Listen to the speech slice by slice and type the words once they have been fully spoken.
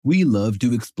We love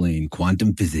to explain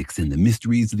quantum physics and the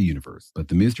mysteries of the universe, but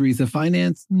the mysteries of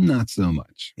finance, not so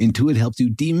much. Intuit helps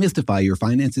you demystify your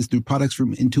finances through products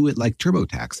from Intuit like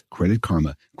TurboTax, Credit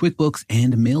Karma, QuickBooks,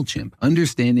 and MailChimp.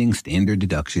 Understanding standard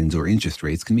deductions or interest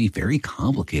rates can be very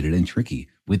complicated and tricky,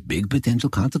 with big potential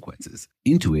consequences.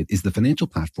 Intuit is the financial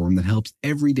platform that helps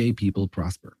everyday people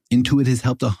prosper. Intuit has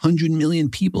helped 100 million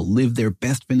people live their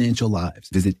best financial lives.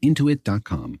 Visit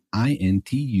Intuit.com, Intuit.com,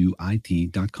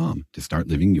 to start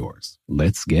living yours.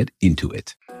 Let's get into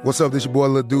it. What's up? This your boy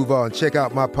Lil Duval, and check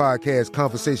out my podcast,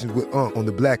 Conversations with Unc, on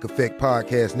the Black Effect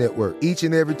Podcast Network. Each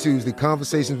and every Tuesday,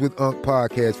 Conversations with Unc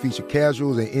podcast feature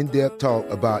casuals and in-depth talk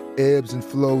about ebbs and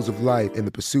flows of life and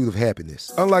the pursuit of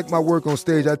happiness. Unlike my work on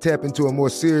stage, I tap into a more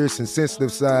serious and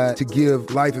sensitive side to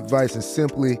give life advice and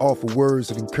simply offer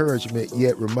words of encouragement,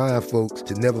 yet remind folks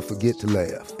to never forget to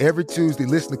laugh. Every Tuesday,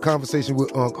 listen to Conversation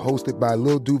with Unc, hosted by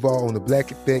Lil Duval on the Black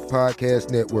Effect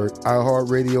Podcast Network,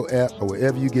 iHeartRadio app, or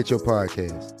wherever you get your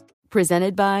podcasts.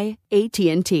 Presented by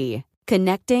AT&T.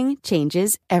 Connecting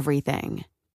changes everything.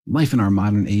 Life in our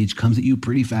modern age comes at you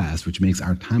pretty fast, which makes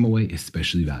our time away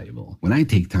especially valuable. When I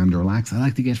take time to relax, I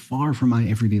like to get far from my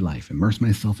everyday life, immerse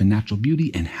myself in natural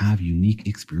beauty, and have unique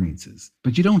experiences.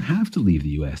 But you don't have to leave the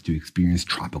U.S. to experience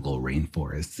tropical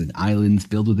rainforests and islands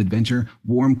filled with adventure,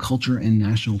 warm culture, and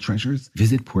national treasures.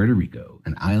 Visit Puerto Rico,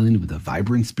 an island with a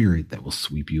vibrant spirit that will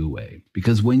sweep you away.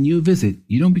 Because when you visit,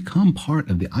 you don't become part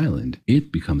of the island,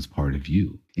 it becomes part of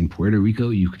you. In Puerto Rico,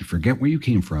 you can forget where you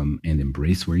came from and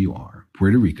embrace where you are.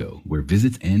 Puerto Rico, where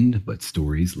visits end, but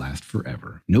stories last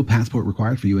forever. No passport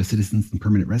required for U.S. citizens and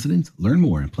permanent residents. Learn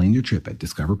more and plan your trip at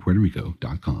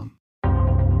discoverpuertorico.com.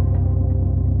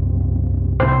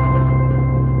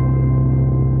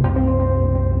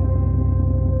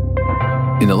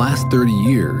 In the last 30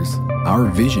 years, our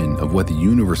vision of what the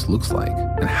universe looks like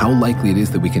and how likely it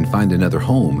is that we can find another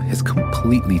home has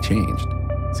completely changed.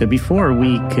 So before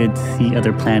we could see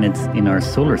other planets in our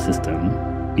solar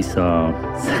system, we saw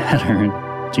Saturn,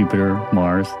 Jupiter,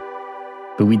 Mars,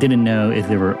 but we didn't know if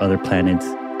there were other planets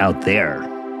out there.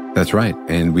 That's right.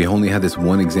 And we only had this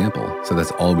one example, so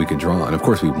that's all we could draw. And of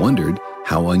course, we wondered,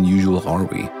 how unusual are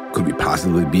we? Could we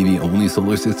possibly be the only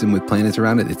solar system with planets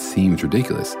around it? It seems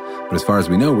ridiculous. But as far as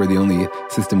we know, we're the only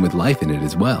system with life in it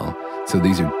as well. So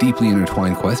these are deeply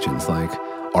intertwined questions like,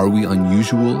 are we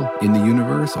unusual in the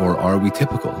universe, or are we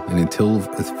typical? And until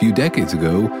a few decades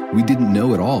ago, we didn't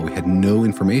know at all. We had no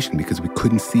information because we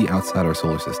couldn't see outside our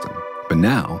solar system. But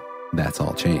now, that's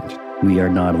all changed. We are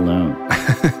not alone.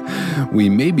 We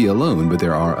may be alone, but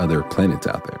there are other planets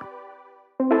out there.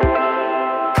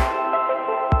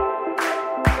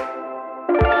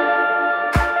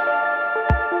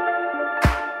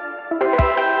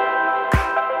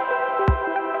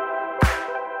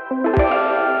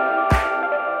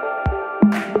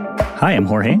 Hi, I'm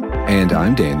Jorge. And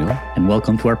I'm Daniel. And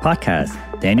welcome to our podcast,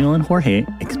 Daniel and Jorge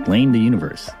Explain the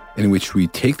Universe, in which we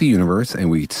take the universe and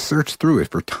we search through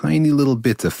it for tiny little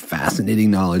bits of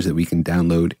fascinating knowledge that we can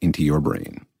download into your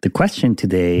brain. The question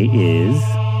today is,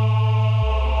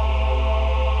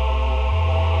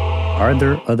 are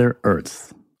there other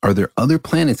Earths? Are there other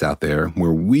planets out there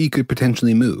where we could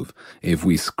potentially move? If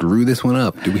we screw this one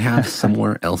up, do we have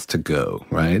somewhere else to go,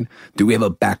 right? Do we have a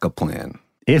backup plan?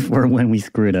 If or when we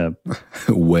screw it up.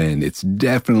 When. It's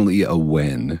definitely a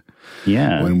when.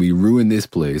 Yeah. When we ruin this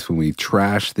place, when we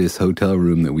trash this hotel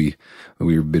room that we've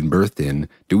been birthed in,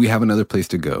 do we have another place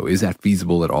to go? Is that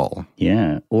feasible at all?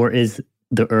 Yeah. Or is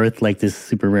the Earth like this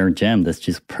super rare gem that's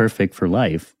just perfect for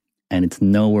life, and it's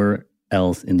nowhere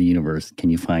else in the universe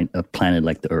can you find a planet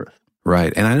like the Earth?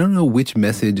 Right. And I don't know which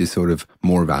message is sort of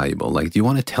more valuable. Like, do you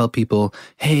want to tell people,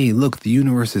 hey, look, the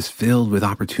universe is filled with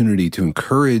opportunity to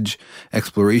encourage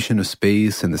exploration of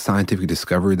space and the scientific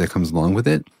discovery that comes along with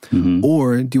it? Mm-hmm.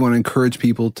 Or do you want to encourage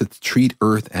people to treat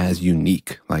Earth as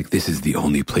unique? Like, this is the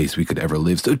only place we could ever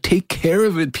live. So take care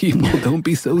of it, people. Don't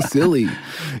be so silly.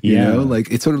 You know, like,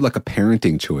 it's sort of like a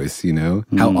parenting choice, you know?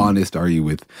 Mm. How honest are you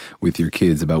with your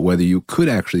kids about whether you could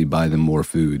actually buy them more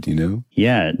food, you know?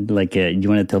 Yeah. Like, you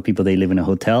want to tell people they live in a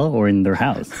hotel or in their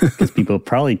house, because people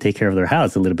probably take care of their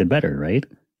house a little bit better, right?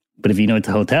 But if you know it's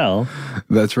a hotel,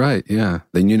 that's right. Yeah,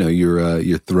 then you know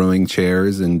you're throwing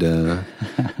chairs and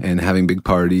and having big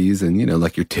parties, and you know,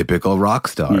 like your typical rock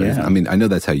star. Yeah. I mean, I know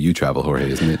that's how you travel, Jorge,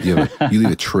 isn't it? You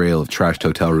leave a trail of trashed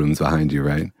hotel rooms behind you,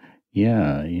 right?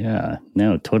 Yeah.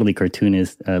 No, totally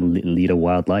cartoonist. Lead a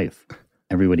wild life.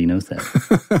 Everybody knows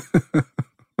that.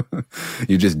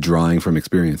 You're just drawing from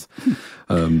experience.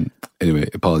 Anyway,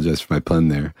 apologize for my pun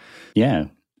there. Yeah.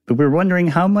 But we're wondering,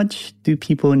 how much do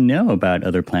people know about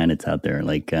other planets out there?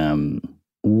 Like,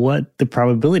 what the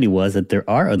probability was that there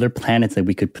are other planets that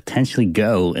we could potentially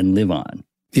go and live on.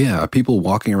 Yeah, are people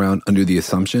walking around under the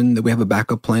assumption that we have a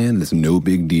backup plan, there's no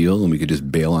big deal, and we could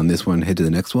just bail on this one and head to the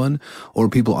next one? Or are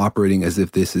people operating as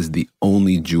if this is the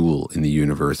only jewel in the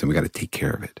universe and we got to take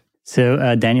care of it?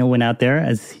 So Daniel went out there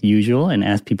as usual and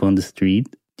asked people on the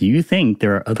street, do you think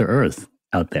there are other Earths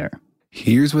out there?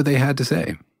 Here's what they had to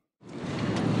say.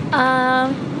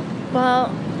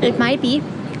 Well, it might be,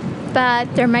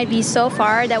 but there might be so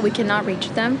far that we cannot reach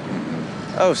them.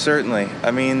 Oh, certainly.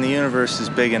 I mean, the universe is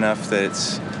big enough that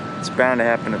it's bound to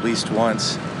happen at least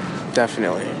once.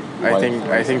 Definitely.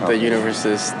 I think the universe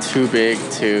is too big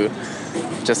to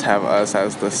just have us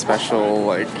as the special,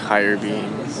 like, higher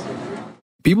beings.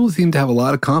 People seem to have a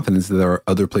lot of confidence that there are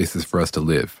other places for us to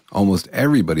live. Almost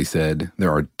everybody said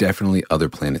there are definitely other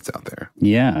planets out there.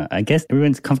 Yeah, I guess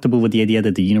everyone's comfortable with the idea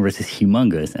that the universe is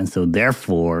humongous, and so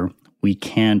therefore we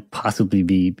can't possibly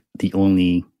be the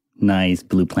only nice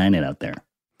blue planet out there.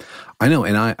 I know,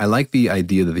 and I like the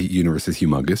idea that the universe is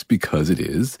humongous because it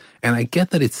is, and I get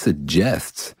that it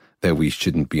suggests that we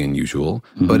shouldn't be unusual,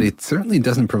 but it certainly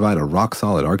doesn't provide a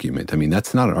rock-solid argument. I mean,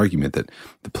 that's not an argument that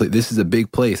this is a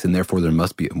big place and therefore there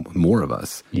must be more of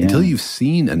us. Yeah. Until you've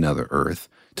seen another Earth,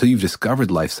 until you've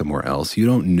discovered life somewhere else, you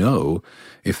don't know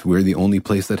if we're the only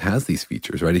place that has these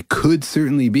features, right? It could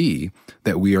certainly be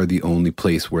that we are the only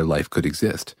place where life could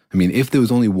exist. I mean, if there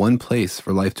was only one place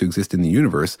for life to exist in the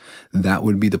universe, that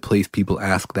would be the place people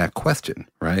ask that question,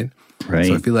 right? Right.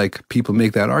 So I feel like people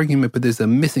make that argument, but there's a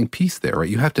missing piece there, right?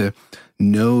 You have to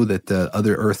know that the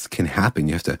other Earths can happen.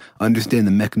 You have to understand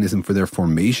the mechanism for their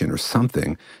formation or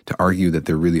something to argue that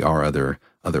there really are other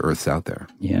Earths out there.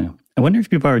 Yeah. I wonder if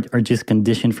people are just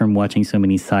conditioned from watching so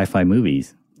many sci-fi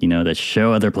movies, that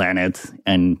show other planets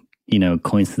and,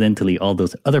 coincidentally, all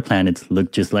those other planets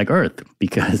look just like Earth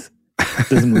because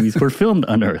those movies were filmed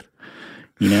on Earth.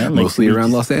 Mostly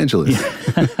around Los Angeles.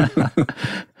 Yeah.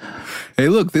 Hey,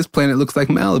 look, this planet looks like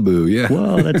Malibu. Yeah.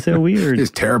 Whoa, that's so weird.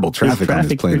 There's terrible traffic on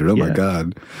this planet. Oh, my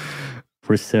God.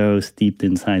 We're so steeped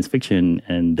in science fiction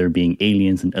and there being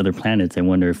aliens and other planets. I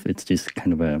wonder if it's just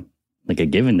kind of a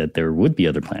given that there would be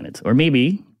other planets. Or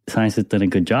maybe science has done a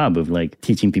good job of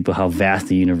teaching people how vast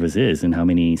the universe is and how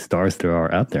many stars there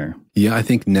are out there. Yeah, I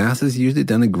think NASA's usually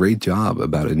done a great job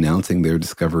about announcing their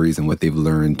discoveries and what they've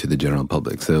learned to the general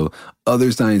public. So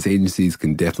other science agencies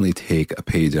can definitely take a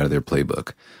page out of their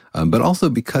playbook. But also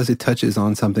because it touches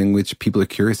on something which people are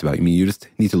curious about. I mean, you just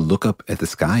need to look up at the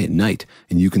sky at night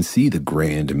and you can see the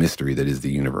grand mystery that is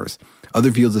the universe.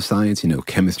 Other fields of science,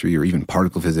 chemistry or even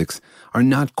particle physics, are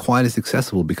not quite as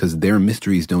accessible because their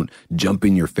mysteries don't jump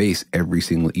in your face every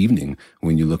single evening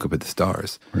when you look up at the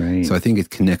stars. Right. So I think it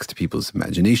connects to people's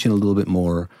imagination a little bit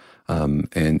more,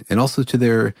 and also to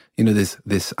their,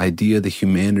 this idea that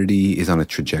humanity is on a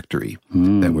trajectory,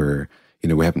 that we're,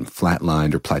 we haven't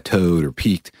flatlined or plateaued or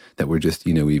peaked, that we're just,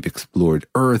 we've explored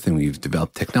Earth and we've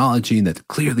developed technology, and that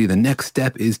clearly the next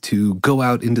step is to go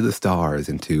out into the stars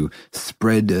and to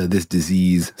spread this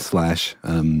disease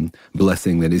 /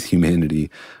 blessing that is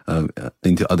humanity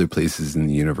into other places in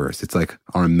the universe. It's like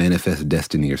our manifest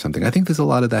destiny or something. I think there's a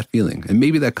lot of that feeling. And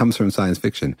maybe that comes from science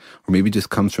fiction, or maybe just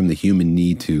comes from the human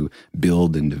need to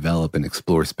build and develop and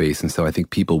explore space. And so I think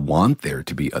people want there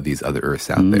to be these other Earths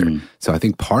out there. So I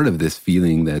think part of this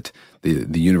feeling that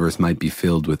the universe might be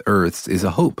filled with Earths is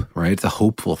a hope, right? It's a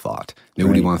hopeful thought.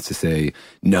 Nobody wants to say,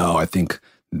 no, I think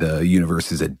the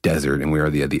universe is a desert and we are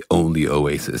the only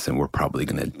oasis and we're probably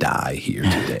going to die here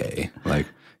today.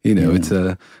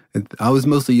 I was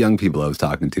mostly young people I was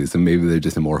talking to, so maybe they're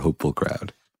just a more hopeful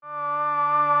crowd.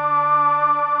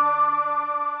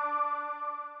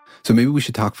 So maybe we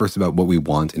should talk first about what we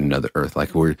want in another Earth.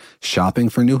 Like we're shopping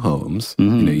for new homes. You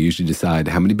usually decide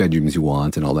how many bedrooms you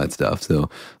want and all that stuff.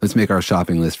 So let's make our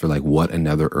shopping list for what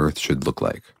another Earth should look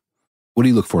like. What do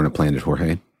you look for in a planet,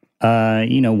 Jorge?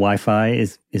 Wi-Fi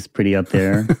is pretty up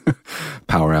there.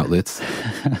 Power outlets.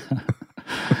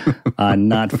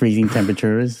 Not freezing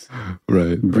temperatures.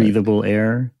 Right. Breathable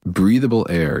air. Breathable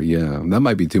air, yeah. That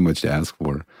might be too much to ask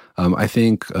for. I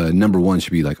think number one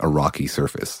should be a rocky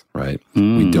surface, right?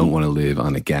 We don't want to live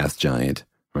on a gas giant,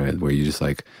 right? Where you just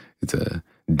it's a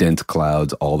dense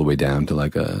clouds all the way down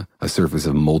to a surface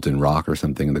of molten rock or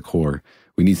something in the core.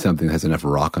 We need something that has enough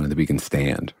rock on it that we can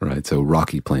stand, right? So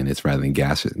rocky planets rather than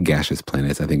gaseous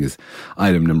planets, I think, is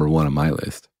item number one on my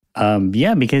list.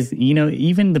 Yeah, because,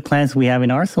 even the planets we have in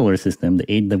our solar system,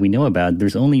 the 8 that we know about,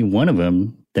 there's only one of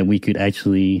them that we could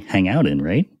actually hang out in,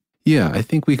 right? Yeah, I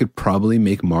think we could probably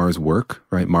make Mars work,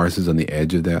 right? Mars is on the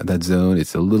edge of that zone.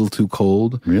 It's a little too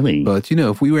cold. Really? But,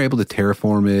 if we were able to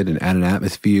terraform it and add an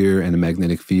atmosphere and a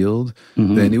magnetic field,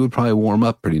 then it would probably warm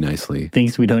up pretty nicely.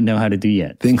 Things we don't know how to do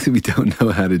yet. Things that we don't know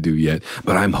how to do yet.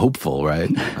 But I'm hopeful, right?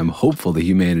 I'm hopeful that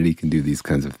humanity can do these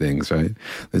kinds of things, right?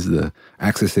 This is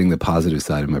accessing the positive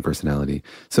side of my personality.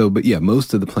 So, but yeah,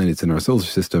 most of the planets in our solar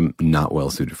system, not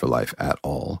well suited for life at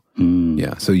all.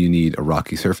 Yeah, so you need a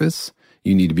rocky surface.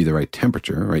 You need to be the right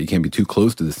temperature, right? You can't be too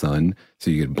close to the sun,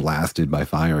 so you get blasted by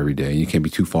fire every day. You can't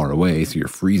be too far away, so you're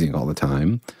freezing all the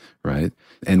time, right?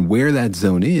 And where that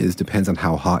zone is depends on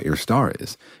how hot your star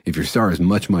is. If your star is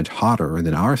much, much hotter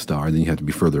than our star, then you have to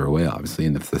be further away, obviously.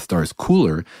 And if the star is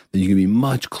cooler, then you can be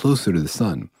much closer to the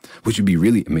sun, which would be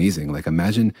really amazing. Like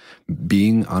imagine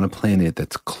being on a planet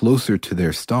that's closer to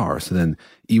their star. So then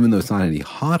even though it's not any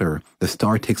hotter, the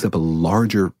star takes up a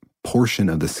larger portion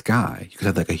of the sky. You could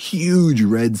have like a huge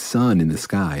red sun in the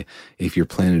sky if your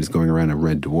planet is going around a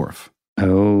red dwarf.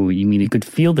 Oh, you mean it could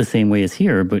feel the same way as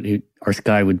here, but our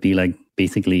sky would be like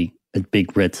basically a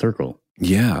big red circle.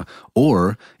 Yeah.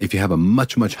 Or if you have a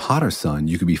much, much hotter sun,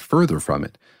 you could be further from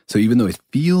it. So even though it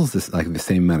feels like the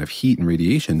same amount of heat and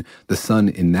radiation, the sun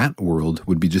in that world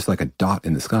would be just like a dot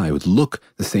in the sky. It would look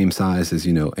the same size as,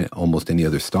 almost any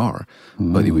other star,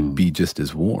 but it would be just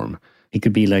as warm. It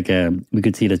could be like we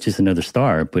could see it as just another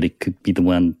star, but it could be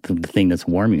the thing that's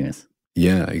warming us.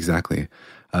 Yeah, exactly.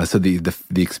 So the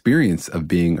experience of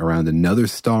being around another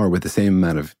star with the same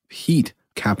amount of heat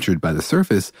captured by the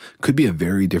surface could be a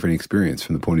very different experience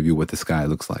from the point of view of what the sky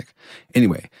looks like.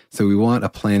 Anyway, so we want a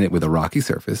planet with a rocky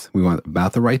surface. We want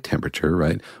about the right temperature,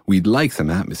 right? We'd like some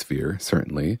atmosphere,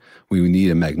 certainly. We would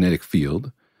need a magnetic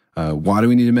field. Why do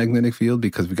we need a magnetic field?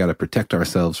 Because we got to protect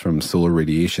ourselves from solar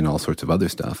radiation, all sorts of other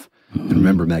stuff. And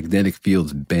remember, magnetic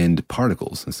fields bend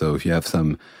particles. And so if you have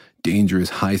some dangerous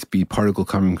high-speed particle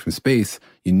coming from space,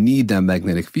 you need that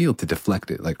magnetic field to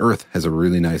deflect it. Like Earth has a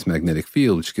really nice magnetic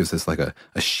field, which gives us like a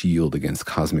shield against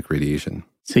cosmic radiation.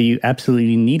 So you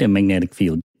absolutely need a magnetic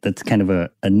field. That's kind of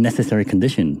a necessary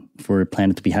condition for a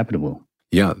planet to be habitable.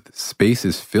 Yeah, space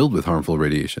is filled with harmful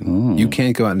radiation. You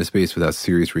can't go out into space without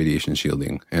serious radiation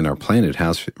shielding. And our planet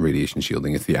has radiation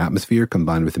shielding. It's the atmosphere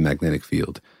combined with the magnetic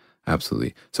field.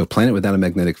 Absolutely. So a planet without a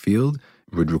magnetic field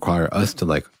would require us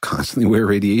to constantly wear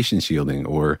radiation shielding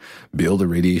or build a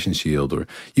radiation shield. Or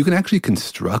you can actually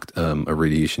construct a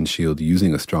radiation shield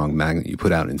using a strong magnet you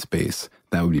put out in space.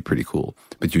 That would be pretty cool.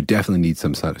 But you definitely need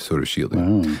some sort of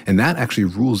shielding. Wow. And that actually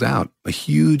rules out a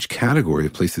huge category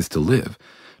of places to live,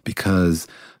 because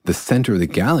the center of the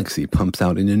galaxy pumps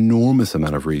out an enormous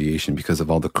amount of radiation because of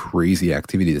all the crazy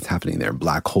activity that's happening there.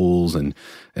 Black holes and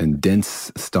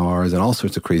dense stars and all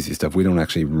sorts of crazy stuff we don't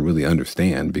actually really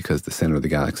understand, because the center of the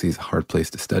galaxy is a hard place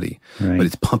to study. Right. But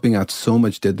it's pumping out so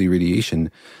much deadly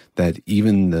radiation that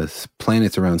even the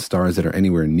planets around stars that are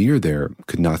anywhere near there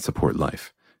could not support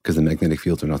life, because the magnetic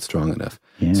fields are not strong enough.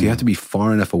 Yeah. So you have to be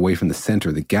far enough away from the center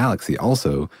of the galaxy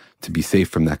also to be safe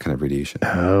from that kind of radiation.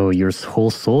 Oh, your whole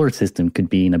solar system could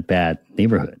be in a bad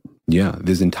neighborhood. Yeah,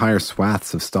 there's entire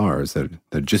swaths of stars that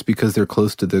just because they're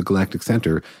close to the galactic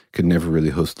center could never really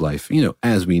host life,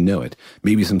 as we know it.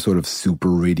 Maybe some sort of super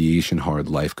radiation hard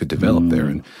life could develop there.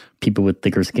 And people with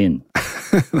thicker skin.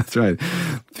 That's right.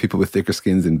 People with thicker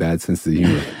skins and bad sense of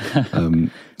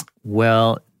humor.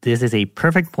 Well, this is a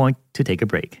perfect point to take a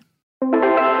break.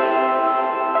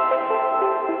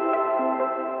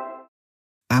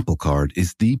 Apple Card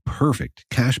is the perfect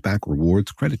cashback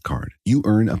rewards credit card. You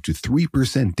earn up to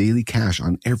 3% daily cash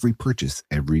on every purchase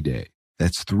every day.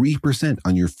 That's 3%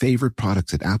 on your favorite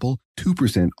products at Apple,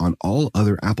 2% on all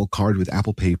other Apple Card with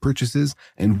Apple Pay purchases,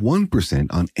 and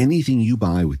 1% on anything you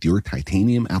buy with your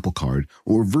titanium Apple Card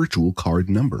or virtual card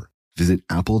number. Visit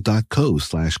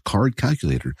apple.co/card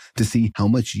calculator to see how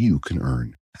much you can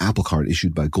earn. Apple Card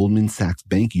issued by Goldman Sachs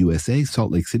Bank USA,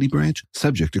 Salt Lake City branch,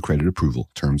 subject to credit approval.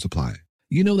 Terms apply.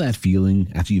 You know that feeling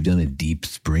after you've done a deep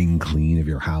spring clean of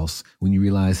your house when you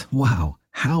realize, wow,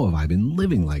 how have I been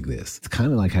living like this? It's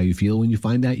kind of like how you feel when you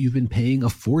find out you've been paying a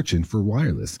fortune for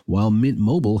wireless, while Mint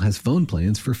Mobile has phone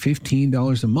plans for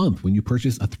 $15 a month when you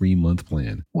purchase a 3-month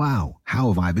plan. Wow, how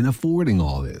have I been affording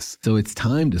all this? So it's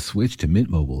time to switch to Mint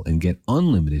Mobile and get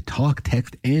unlimited talk,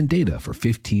 text, and data for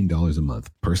 $15 a month.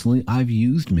 Personally, I've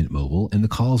used Mint Mobile, and the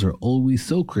calls are always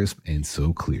so crisp and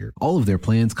so clear. All of their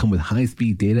plans come with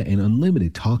high-speed data and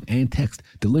unlimited talk and text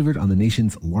delivered on the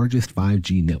nation's largest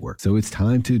 5G network. So it's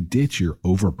time to ditch your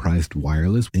overpriced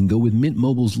wireless and go with Mint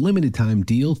Mobile's limited time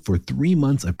deal for 3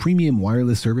 months of premium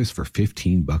wireless service for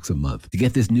 $15 a month. To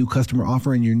get this new customer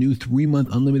offer and your new 3-month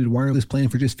unlimited wireless plan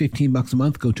for just $15 a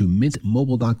month, go to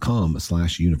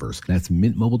mintmobile.com/universe. That's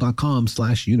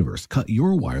mintmobile.com/universe. Cut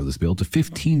your wireless bill to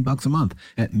 $15 a month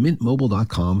at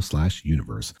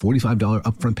mintmobile.com/universe. $45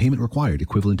 upfront payment required,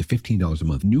 equivalent to $15 a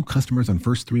month. New customers on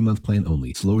first 3-month plan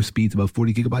only. Slower speeds above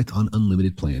 40 gigabytes on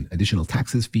unlimited plan. Additional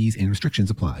taxes, fees, and restrictions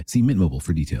apply. See Mint Mobile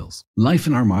for details. Life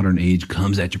in our modern age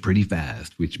comes at you pretty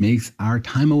fast, which makes our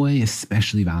time away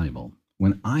especially valuable.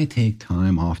 When I take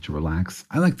time off to relax,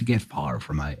 I like to get far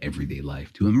from my everyday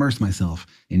life, to immerse myself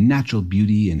in natural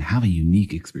beauty and have a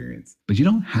unique experience. But you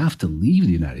don't have to leave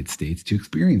the United States to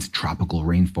experience tropical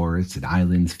rainforests and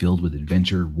islands filled with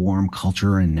adventure, warm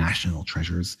culture, and national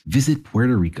treasures. Visit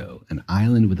Puerto Rico, an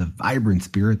island with a vibrant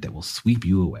spirit that will sweep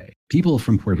you away. People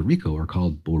from Puerto Rico are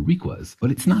called Boricuas, but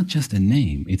it's not just a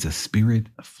name. It's a spirit,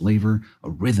 a flavor,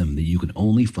 a rhythm that you can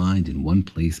only find in one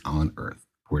place on Earth.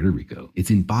 Puerto Rico.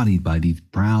 It's embodied by these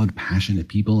proud, passionate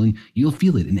people, and you'll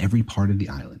feel it in every part of the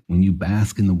island. When you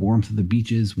bask in the warmth of the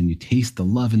beaches, when you taste the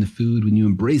love in the food, when you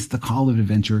embrace the call of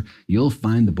adventure, you'll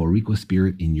find the Boricua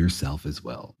spirit in yourself as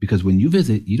well. Because when you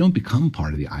visit, you don't become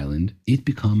part of the island, it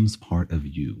becomes part of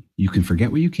you. You can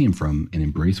forget where you came from and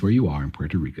embrace where you are in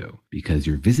Puerto Rico, because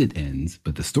your visit ends,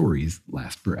 but the stories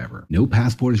last forever. No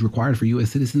passport is required for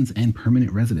U.S. citizens and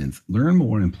permanent residents. Learn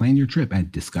more and plan your trip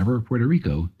at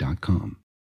discoverpuertorico.com.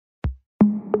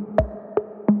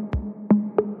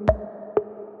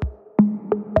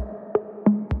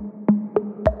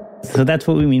 So that's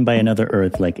what we mean by another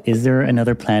Earth. Like, is there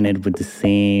another planet with the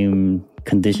same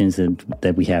conditions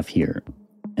that we have here?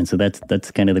 And so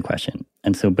that's kind of the question.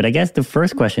 And so, but I guess the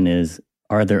first question is,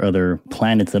 are there other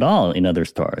planets at all in other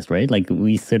stars, right? Like,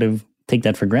 we sort of take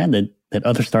that for granted that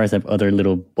other stars have other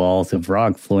little balls of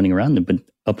rock floating around them. But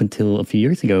up until a few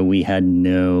years ago, we had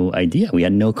no idea. We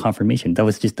had no confirmation. That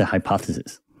was just a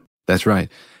hypothesis. That's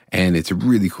right. And it's a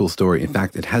really cool story. In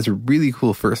fact, it has a really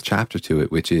cool first chapter to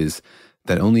it, which is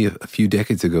that only a few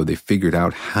decades ago, they figured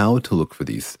out how to look for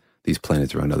these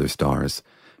planets around other stars.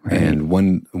 Right. And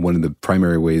one of the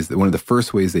primary ways, one of the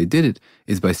first ways they did it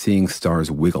is by seeing stars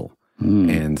wiggle.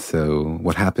 And so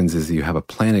what happens is you have a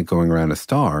planet going around a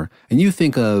star, and you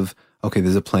think of, okay,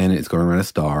 there's a planet, it's going around a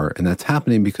star, and that's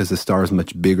happening because the star is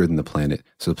much bigger than the planet,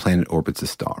 so the planet orbits a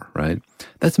star, right?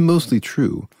 That's mostly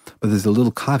true, but there's a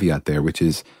little caveat there, which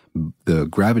is the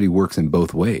gravity works in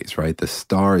both ways, right? The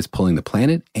star is pulling the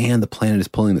planet, and the planet is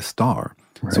pulling the star.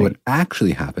 Right. So what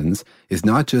actually happens is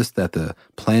not just that the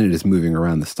planet is moving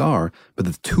around the star, but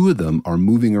the two of them are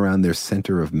moving around their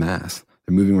center of mass.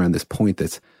 They're moving around this point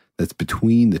that's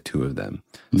between the two of them.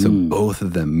 So both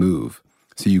of them move.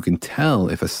 So you can tell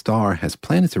if a star has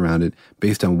planets around it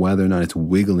based on whether or not it's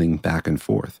wiggling back and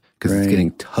forth, because it's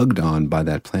getting tugged on by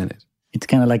that planet. It's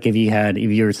kind of like if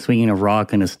you're swinging a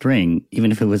rock on a string,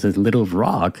 even if it was a little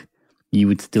rock, you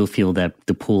would still feel the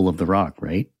pull of the rock,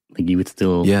 right? Like you would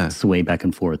still sway back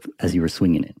and forth as you were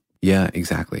swinging it. Yeah,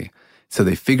 exactly. So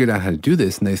they figured out how to do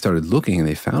this, and they started looking, and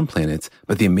they found planets.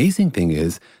 But the amazing thing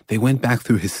is they went back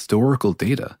through historical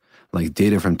data, like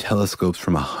data from telescopes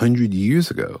from 100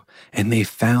 years ago, and they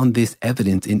found this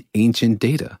evidence in ancient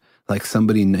data. Like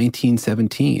somebody in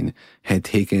 1917 had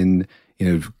taken,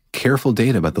 careful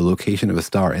data about the location of a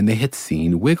star, and they had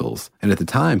seen wiggles. And at the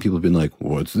time, people had been like,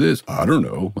 what's this? I don't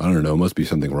know. Must be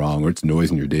something wrong, or it's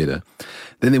noise in your data.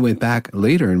 Then they went back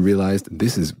later and realized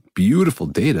this is beautiful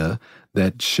data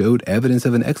that showed evidence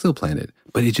of an exoplanet,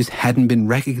 but it just hadn't been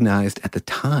recognized at the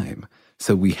time.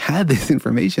 So we had this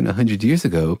information 100 years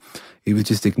ago. It was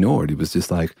just ignored. It was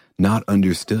just like not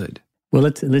understood. Well,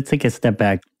 let's take a step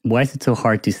back. Why is it so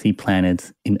hard to see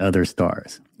planets in other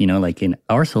stars? Like in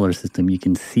our solar system, you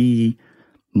can see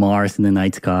Mars in the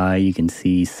night sky. You can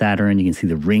see Saturn. You can see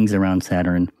the rings around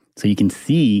Saturn. So you can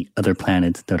see other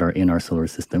planets that are in our solar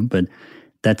system. But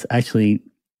that's actually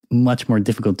much more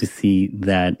difficult to see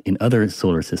that in other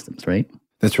solar systems, right?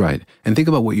 That's right. And think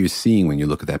about what you're seeing when you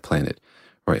look at that planet.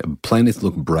 Right, planets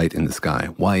look bright in the sky.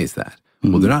 Why is that?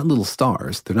 Well, they're not little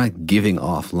stars. They're not giving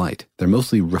off light. They're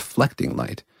mostly reflecting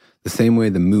light. The same way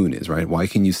the moon is, right? Why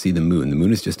can you see the moon? The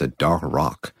moon is just a dark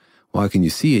rock. Why can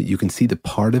you see it? You can see the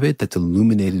part of it that's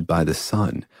illuminated by the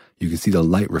sun. You can see the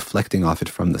light reflecting off it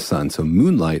from the sun. So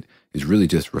moonlight is really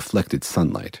just reflected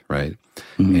sunlight, right?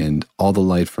 And all the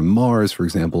light from Mars, for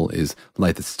example, is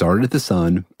light that started at the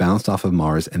sun, bounced off of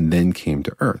Mars, and then came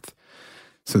to Earth.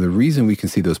 So the reason we can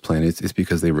see those planets is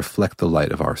because they reflect the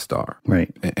light of our star.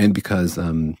 Right. And because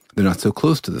they're not so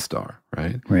close to the star,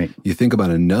 right? Right. You think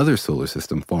about another solar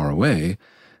system far away,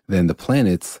 then the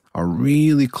planets are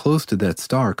really close to that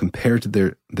star compared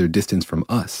to their distance from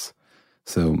us.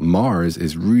 So Mars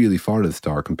is really far to the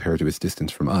star compared to its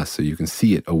distance from us. So you can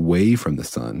see it away from the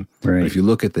sun. Right. But if you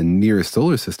look at the nearest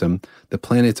solar system, the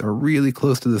planets are really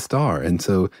close to the star. And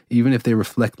so even if they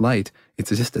reflect light, it's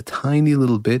just a tiny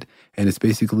little bit, and it's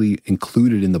basically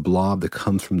included in the blob that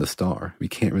comes from the star. We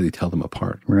can't really tell them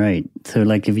apart. Right. So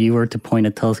like if you were to point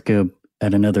a telescope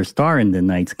at another star in the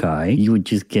night sky, you would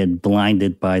just get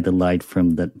blinded by the light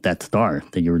from that star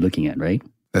that you were looking at, right?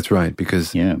 That's right,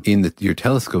 because in your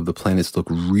telescope, the planets look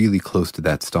really close to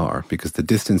that star because the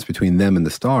distance between them and the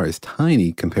star is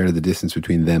tiny compared to the distance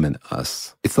between them and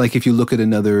us. It's like if you look at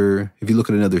another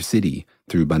city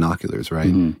through binoculars, right?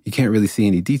 Mm-hmm. You can't really see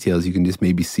any details. You can just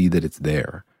maybe see that it's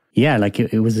there. Yeah, like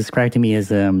it was described to me as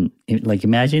like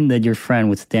imagine that your friend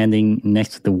was standing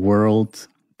next to the world's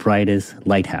brightest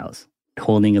lighthouse,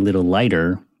 holding a little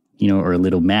lighter, or a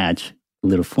little match, a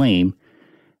little flame.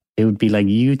 It would be like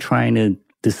you trying to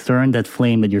discern that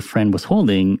flame that your friend was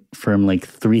holding from like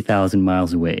 3,000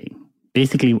 miles away.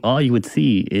 Basically, all you would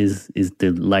see is the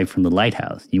light from the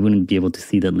lighthouse. You wouldn't be able to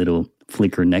see that little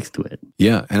flicker next to it.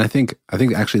 Yeah, and I think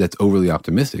actually that's overly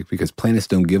optimistic because planets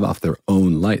don't give off their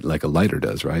own light like a lighter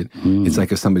does, right? It's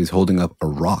like if somebody's holding up a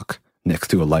rock next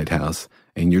to a lighthouse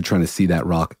and you're trying to see that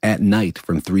rock at night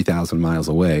from 3,000 miles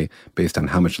away based on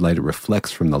how much light it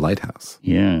reflects from the lighthouse.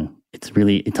 Yeah,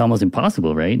 it's almost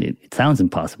impossible, right? It sounds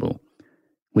impossible.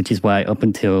 Which is why up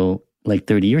until like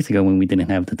 30 years ago when we didn't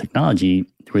have the technology,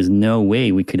 there was no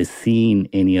way we could have seen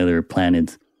any other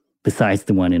planets besides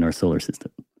the one in our solar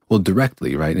system. Well,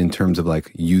 directly, right? In terms of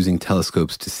like using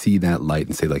telescopes to see that light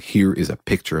and say like, here is a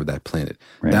picture of that planet.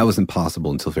 Right. That was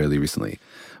impossible until fairly recently.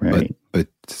 Right. But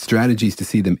strategies to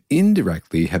see them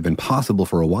indirectly have been possible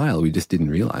for a while. We just didn't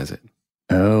realize it.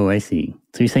 Oh, I see.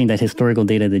 So you're saying that historical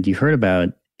data that you heard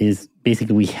about is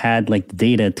basically we had like the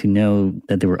data to know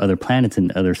that there were other planets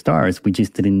and other stars. We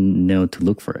just didn't know to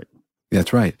look for it.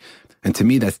 That's right. And to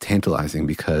me, that's tantalizing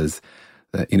because,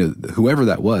 whoever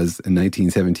that was in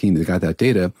 1917 that got that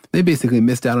data, they basically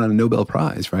missed out on a Nobel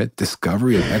Prize, right?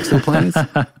 Discovery of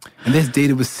exoplanets. And this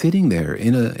data was sitting there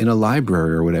in a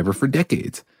library or whatever for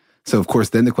decades. So, of course,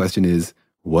 then the question is,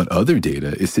 what other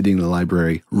data is sitting in the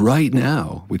library right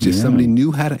now, which if somebody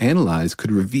knew how to analyze,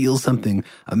 could reveal something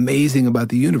amazing about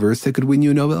the universe that could win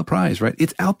you a Nobel Prize, right?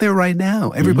 It's out there right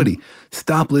now. Everybody,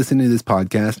 stop listening to this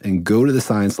podcast and go to the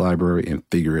science library and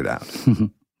figure it out.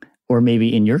 Or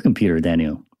maybe in your computer,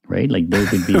 Daniel, right? Like there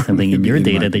could be something in your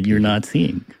data that you're not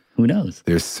seeing. Who knows?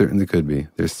 There certainly could be.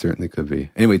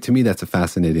 Anyway, to me, that's a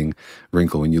fascinating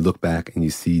wrinkle when you look back and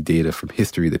you see data from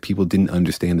history that people didn't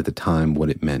understand at the time what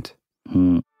it meant.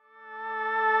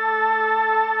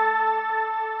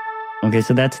 Okay,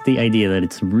 so that's the idea that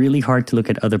it's really hard to look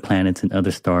at other planets and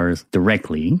other stars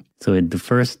directly. So the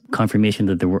first confirmation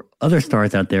that there were other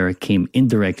stars out there came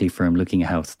indirectly from looking at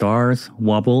how stars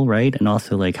wobble, right? And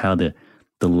also like how the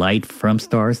light from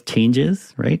stars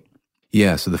changes, right?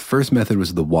 Yeah, so the first method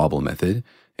was the wobble method,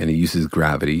 and it uses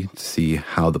gravity to see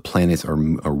how the planets are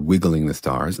wiggling the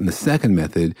stars. And the second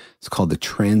method is called the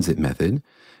transit method.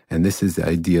 And this is the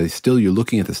idea, still you're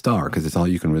looking at the star because it's all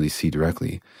you can really see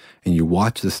directly. And you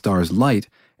watch the star's light,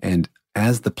 and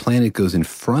as the planet goes in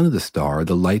front of the star,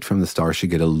 the light from the star should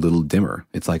get a little dimmer.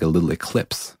 It's like a little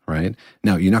eclipse, right?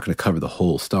 Now, you're not going to cover the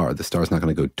whole star. The star's not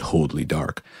going to go totally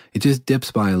dark. It just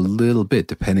dips by a little bit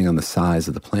depending on the size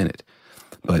of the planet.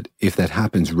 But if that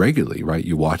happens regularly, right,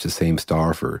 you watch the same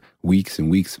star for weeks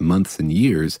and weeks, months and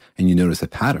years, and you notice a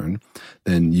pattern,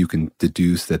 then you can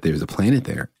deduce that there's a planet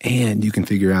there. And you can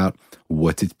figure out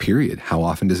what's its period. How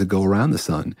often does it go around the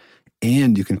sun?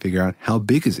 And you can figure out how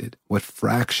big is it? What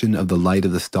fraction of the light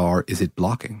of the star is it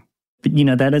blocking? But,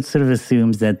 that sort of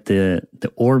assumes that the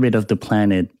orbit of the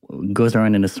planet goes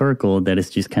around in a circle that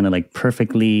is just kind of like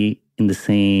perfectly in the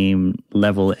same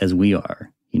level as we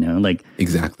are.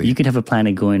 Exactly. You could have a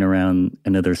planet going around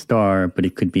another star, but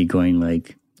it could be going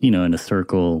like, in a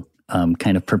circle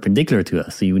kind of perpendicular to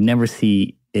us. So you would never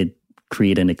see it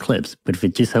create an eclipse. But if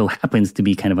it just so happens to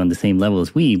be kind of on the same level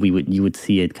as you would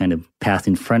see it kind of pass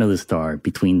in front of the star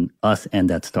between us and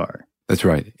that star. That's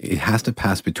right. It has to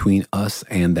pass between us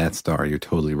and that star. You're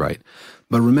totally right.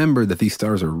 But remember that these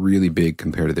stars are really big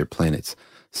compared to their planets.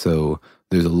 So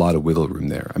there's a lot of wiggle room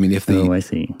there. I mean, if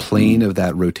the plane of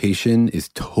that rotation is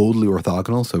totally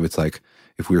orthogonal, so it's like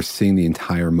if we're seeing the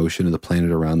entire motion of the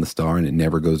planet around the star and it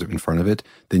never goes in front of it,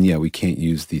 then we can't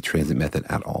use the transit method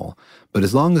at all. But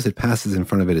as long as it passes in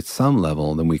front of it at some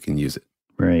level, then we can use it.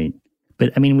 Right.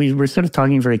 But I mean, we're sort of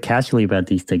talking very casually about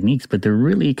these techniques, but they're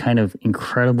really kind of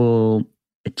incredible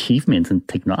achievements in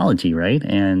technology, right?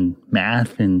 And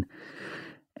math and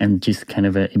and just kind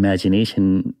of an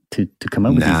imagination to come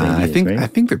up with these ideas, right? I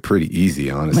think they're pretty easy,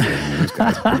 honestly. I mean, those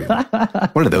guys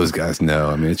what do those guys know?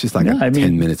 I mean, it's just like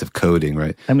 10 minutes of coding,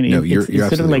 right? I mean, you're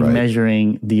sort of like right.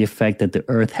 measuring the effect that the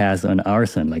Earth has on our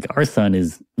sun. Like our sun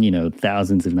is,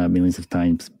 thousands, if not millions of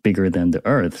times bigger than the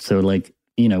Earth. So like,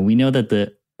 we know that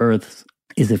the Earth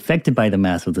is affected by the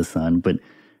mass of the sun, but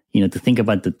to think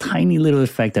about the tiny little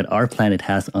effect that our planet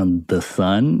has on the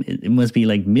sun, it must be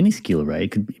like minuscule,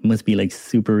 right? It must be like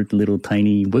super little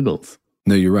tiny wiggles.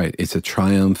 No, you're right. It's a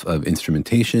triumph of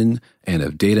instrumentation and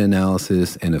of data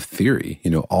analysis and of theory.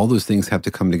 All those things have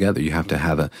to come together. You have to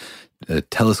have a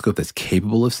telescope that's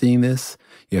capable of seeing this.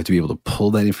 You have to be able to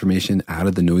pull that information out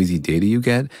of the noisy data you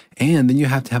get. And then you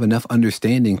have to have enough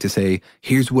understanding to say,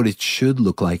 here's what it should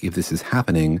look like if this is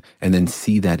happening, and then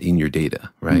see that in your data,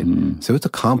 right? Mm-hmm. So it's a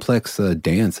complex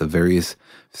dance of various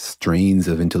strains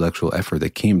of intellectual effort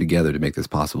that came together to make this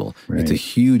possible. Right. It's a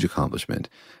huge accomplishment,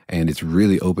 and it's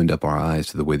really opened up our eyes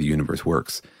to the way the universe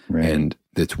works. Right. And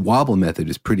its wobble method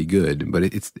is pretty good, but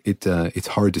it's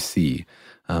hard to see.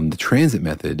 The transit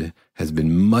method has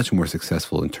been much more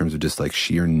successful in terms of just like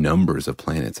sheer numbers of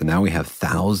planets. And now we have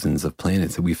thousands of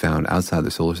planets that we found outside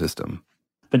the solar system.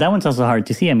 But that one's also hard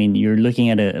to see. I mean, you're looking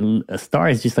at a star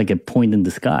is just like a point in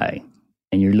the sky.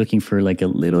 And you're looking for like a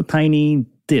little tiny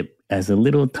dip as a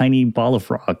little tiny ball of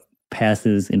rock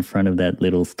passes in front of that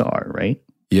little star, right?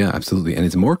 Yeah, absolutely. And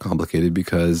it's more complicated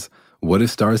because what if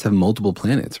stars have multiple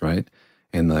planets, right?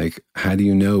 And like, how do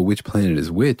you know which planet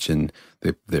is which? And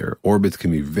their orbits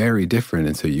can be very different.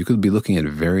 And so you could be looking at a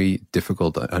very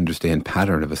difficult to understand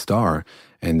pattern of a star.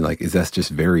 And like, is that just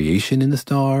variation in the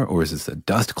star? Or is this a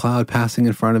dust cloud passing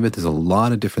in front of it? There's a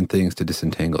lot of different things to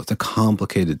disentangle. It's a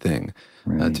complicated thing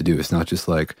to do. It's not just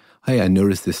like, hey, I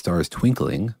noticed this star is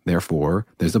twinkling, therefore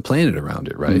there's a planet around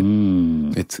it, right?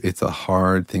 It's a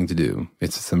hard thing to do.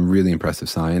 It's some really impressive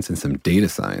science and some data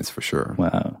science for sure.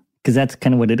 Wow. Because that's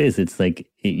kind of what it is. It's like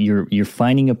you're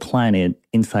finding a planet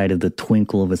inside of the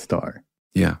twinkle of a star.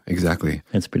 Yeah, exactly.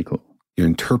 That's pretty cool. You're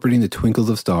interpreting the twinkles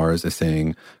of stars as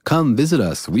saying, come visit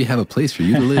us. We have a place for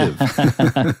you to live.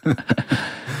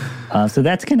 So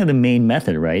that's kind of the main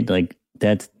method, right? Like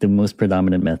that's the most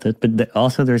predominant method. But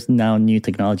also there's now new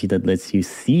technology that lets you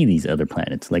see these other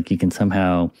planets. Like you can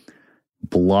somehow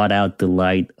blot out the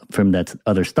light from that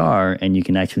other star and you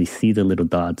can actually see the little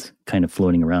dots kind of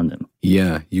floating around them.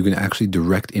 Yeah, you can actually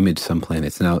direct image some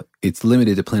planets. Now, it's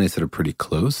limited to planets that are pretty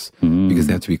close because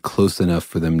they have to be close enough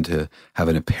for them to have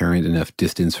an apparent enough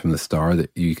distance from the star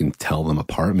that you can tell them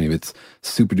apart. I mean, if it's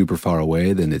super duper far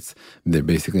away, then they're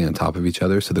basically on top of each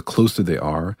other. So the closer they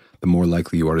are, the more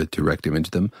likely you are to direct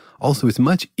image them. Also, it's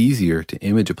much easier to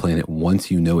image a planet once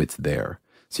you know it's there.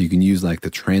 So you can use like the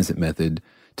transit method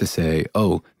to say,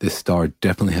 oh, this star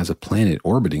definitely has a planet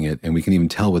orbiting it, and we can even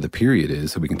tell what the period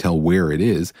is, so we can tell where it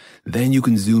is. Then you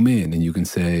can zoom in and you can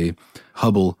say,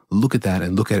 Hubble, look at that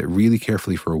and look at it really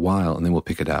carefully for a while, and then we'll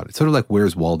pick it out. It's sort of like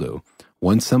Where's Waldo?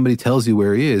 Once somebody tells you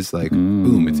where he is, like,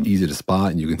 boom, it's easy to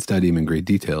spot and you can study him in great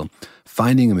detail.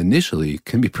 Finding him initially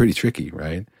can be pretty tricky,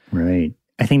 right? Right.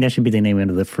 I think that should be the name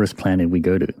of the first planet we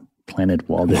go to. Planet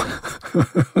Waldo.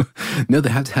 No, they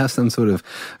have to have some sort of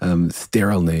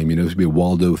sterile name. It should be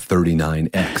Waldo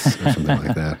 39X or something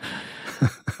like that.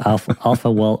 Alpha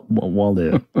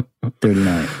Waldo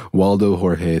 39. Waldo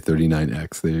Jorge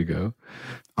 39X. There you go.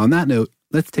 On that note,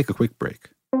 let's take a quick break.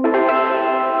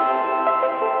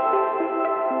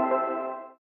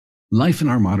 Life in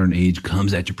our modern age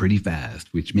comes at you pretty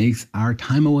fast, which makes our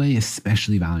time away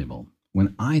especially valuable.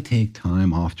 When I take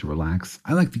time off to relax,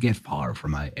 I like to get far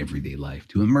from my everyday life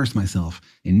to immerse myself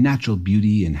in natural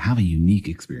beauty and have a unique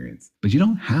experience. But you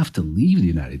don't have to leave the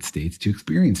United States to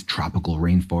experience tropical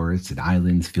rainforests and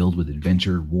islands filled with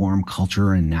adventure, warm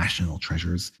culture, and national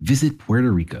treasures. Visit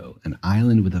Puerto Rico, an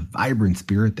island with a vibrant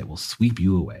spirit that will sweep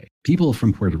you away. People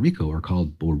from Puerto Rico are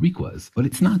called Boricuas, but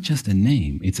it's not just a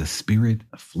name. It's a spirit,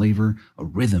 a flavor, a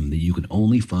rhythm that you can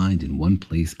only find in one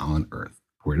place on Earth.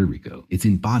 Puerto Rico. It's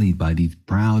embodied by these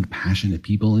proud, passionate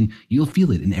people, and you'll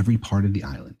feel it in every part of the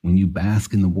island. When you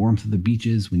bask in the warmth of the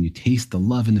beaches, when you taste the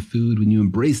love in the food, when you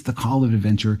embrace the call of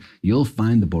adventure, you'll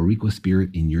find the Boricua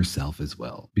spirit in yourself as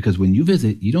well. Because when you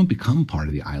visit, you don't become part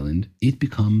of the island, it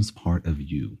becomes part of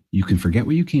you. You can forget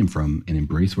where you came from and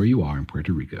embrace where you are in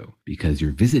Puerto Rico, because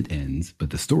your visit ends,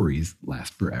 but the stories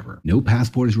last forever. No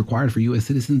passport is required for U.S.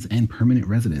 citizens and permanent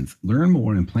residents. Learn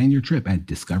more and plan your trip at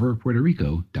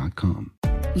discoverpuertorico.com.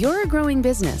 You're a growing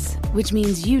business, which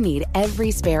means you need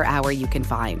every spare hour you can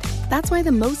find. That's why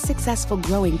the most successful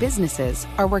growing businesses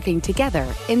are working together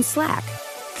in Slack.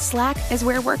 Slack is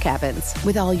where work happens,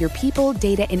 with all your people,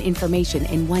 data, and information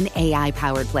in one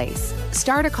AI-powered place.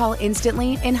 Start a call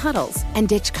instantly in huddles and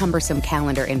ditch cumbersome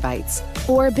calendar invites.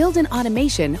 Or build an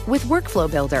automation with Workflow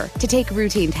Builder to take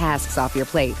routine tasks off your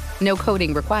plate. No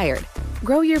coding required.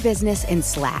 Grow your business in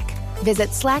Slack. Visit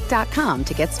slack.com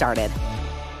to get started.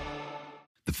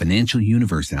 The financial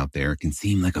universe out there can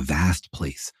seem like a vast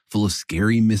place, full of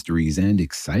scary mysteries and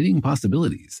exciting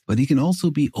possibilities, but it can also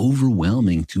be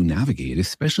overwhelming to navigate,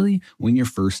 especially when you're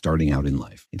first starting out in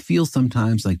life. It feels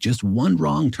sometimes like just one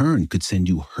wrong turn could send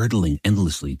you hurtling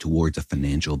endlessly towards a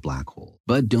financial black hole.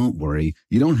 But don't worry,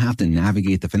 you don't have to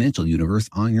navigate the financial universe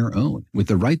on your own. With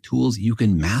the right tools, you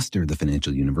can master the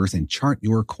financial universe and chart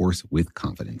your course with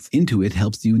confidence. Intuit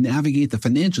helps you navigate the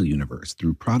financial universe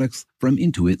through products from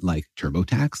Intuit like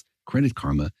TurboTax, Credit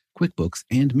Karma, QuickBooks,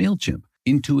 and MailChimp.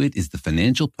 Intuit is the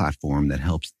financial platform that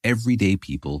helps everyday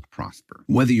people prosper.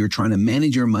 Whether you're trying to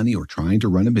manage your money or trying to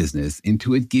run a business,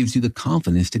 Intuit gives you the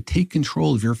confidence to take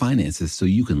control of your finances so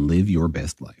you can live your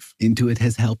best life. Intuit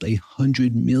has helped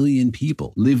 100 million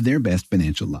people live their best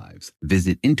financial lives.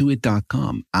 Visit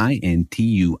Intuit.com,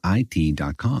 INTUIT.com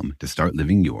to start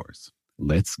living yours.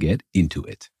 Let's get into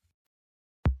it.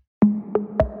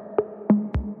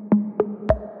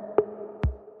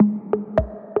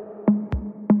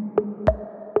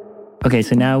 Okay,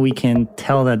 so now we can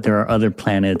tell that there are other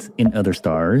planets in other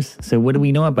stars. So what do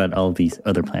we know about all these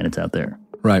other planets out there?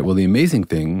 Right. Well, the amazing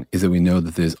thing is that we know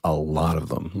that there's a lot of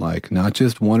them, like not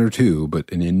just one or two,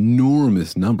 but an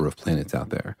enormous number of planets out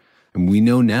there. And we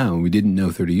know now, and we didn't know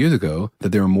 30 years ago, that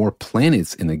there are more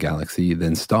planets in the galaxy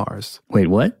than stars. Wait,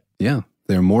 what? Yeah,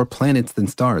 there are more planets than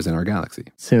stars in our galaxy.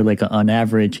 So like on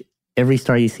average, every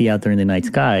star you see out there in the night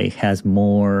sky has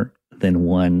more than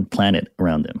one planet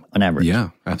around them, on average. Yeah,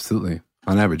 absolutely.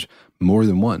 On average, more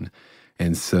than one.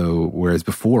 And so, whereas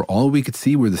before, all we could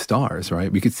see were the stars,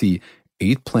 right? We could see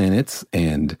 8 planets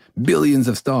and billions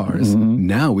of stars. Mm-hmm.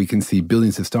 Now we can see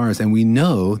billions of stars, and we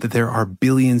know that there are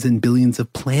billions and billions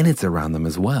of planets around them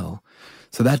as well.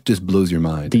 So that just blows your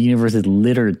mind. The universe is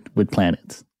littered with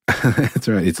planets. That's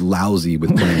right. It's lousy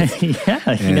with planets.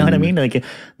 Yeah, you know what I mean? Like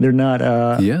they're not.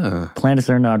 Planets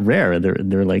are not rare.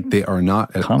 They're like they are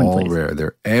not at all rare.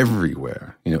 They're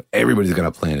everywhere. You know, everybody's got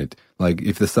a planet. Like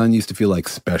if the sun used to feel like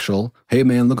special, hey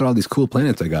man, look at all these cool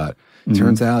planets I got.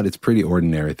 Turns out it's a pretty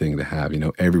ordinary thing to have. You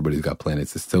know, everybody's got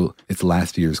planets. It's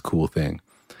last year's cool thing.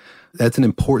 That's an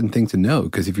important thing to know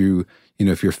because if you're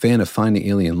a fan of finding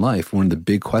alien life, one of the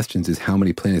big questions is how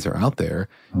many planets are out there.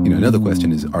 You know, another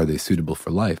question is, are they suitable for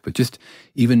life? But just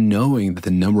even knowing that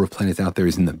the number of planets out there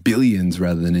is in the billions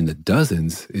rather than in the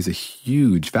dozens is a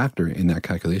huge factor in that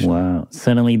calculation. Wow.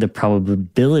 Suddenly the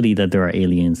probability that there are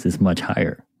aliens is much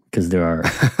higher because there are,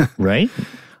 right?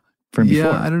 From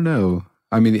before. Yeah, I don't know.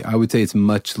 I mean, I would say it's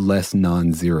much less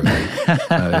non-zero.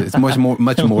 It's much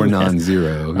more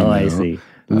non-zero. Oh, I see.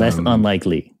 Less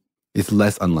unlikely. It's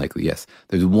less unlikely, yes.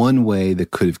 There's one way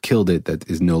that could have killed it that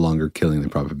is no longer killing the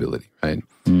probability, right?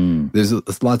 There's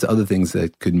lots of other things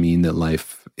that could mean that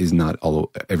life is not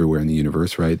everywhere in the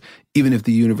universe, right? Even if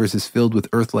the universe is filled with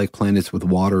Earth-like planets with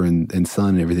water and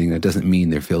sun and everything, that doesn't mean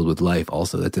they're filled with life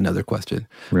also. That's another question.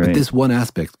 Right. But this one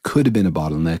aspect could have been a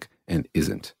bottleneck and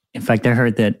isn't. In fact, I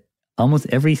heard that almost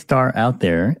every star out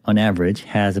there, on average,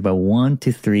 has about 1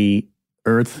 to 3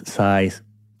 Earth-size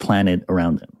planet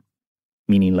around them.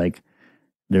 Meaning like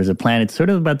there's a planet sort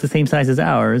of about the same size as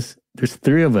ours. There's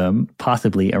 3 of them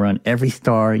possibly around every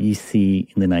star you see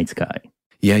in the night sky.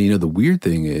 Yeah, you know, the weird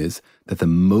thing is that the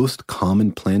most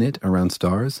common planet around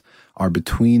stars are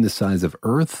between the size of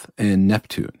Earth and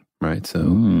Neptune, right? So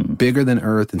bigger than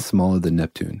Earth and smaller than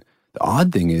Neptune. The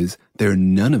odd thing is there are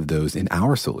none of those in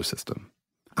our solar system.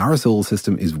 Our solar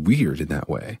system is weird in that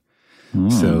way.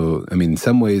 So, I mean, in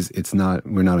some ways,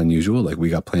 we're not unusual. Like we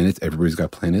got planets, everybody's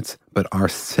got planets, but our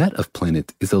set of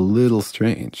planets is a little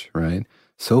strange, right?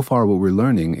 So far, what we're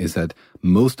learning is that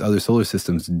most other solar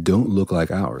systems don't look like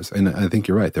ours. And I think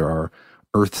you're right. There are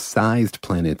Earth-sized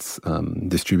planets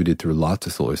distributed through lots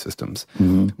of solar systems.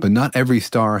 But not every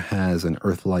star has an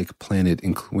Earth-like planet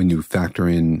when you factor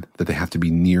in that they have to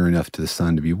be near enough to the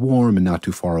sun to be warm and not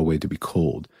too far away to be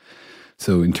cold.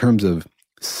 So in terms of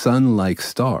sun-like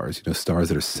stars, you know, stars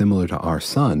that are similar to our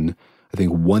sun, I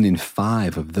think 1 in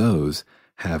 5 of those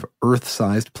have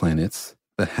Earth-sized planets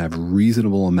that have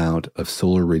reasonable amount of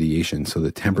solar radiation, so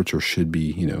the temperature should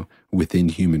be, you know, within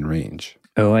human range.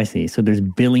 Oh, I see. So there's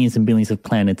billions and billions of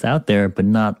planets out there, but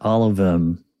not all of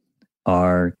them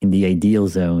are in the ideal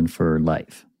zone for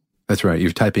life. That's right.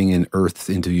 You're typing in Earths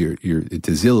into your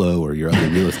to Zillow or your other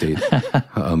real estate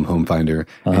home finder,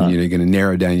 and you're going to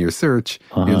narrow down your search.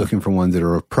 You're looking for ones that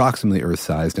are approximately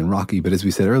Earth-sized and rocky, but as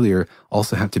we said earlier,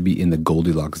 also have to be in the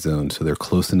Goldilocks zone, so they're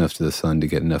close enough to the sun to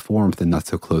get enough warmth and not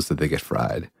so close that they get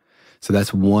fried. So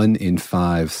that's 1 in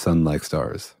 5 sun-like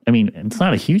stars. I mean, it's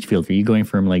not a huge field for you going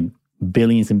from like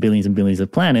billions and billions and billions of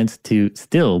planets to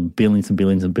still billions and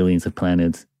billions and billions of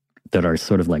planets that are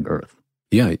sort of like Earth.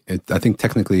 Yeah, I think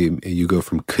technically you go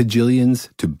from cajillions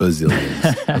to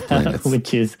bazillions of planets.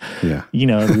 Which is,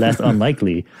 less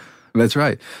unlikely. That's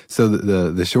right. So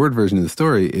the short version of the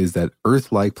story is that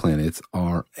Earth-like planets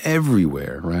are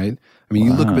everywhere, right? I mean,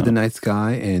 you look up at the night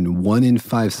sky and 1 in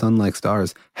 5 sun-like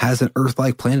stars has an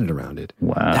Earth-like planet around it.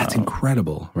 Wow. That's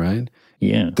incredible, right?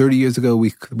 Yeah. 30 years ago, we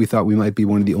thought we might be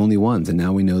one of the only ones, and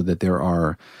now we know that there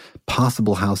are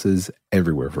possible houses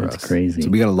everywhere for us. That's crazy. So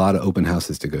we got a lot of open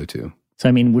houses to go to. So,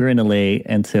 I mean, we're in LA,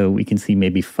 and so we can see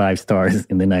maybe 5 stars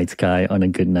in the night sky on a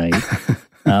good night.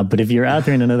 But if you're out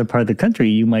there in another part of the country,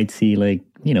 you might see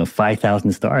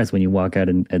 5,000 stars when you walk out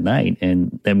at night.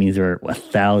 And that means there are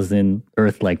 1,000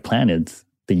 Earth-like planets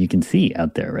that you can see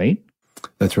out there, right?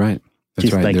 That's right. That's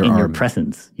Just right. like your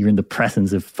presence. You're in the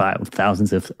presence of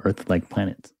thousands of Earth-like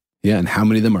planets. Yeah, and how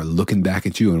many of them are looking back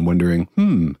at you and wondering,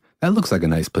 that looks like a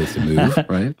nice place to move,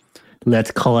 right?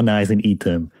 Let's colonize and eat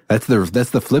them. That's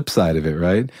the flip side of it,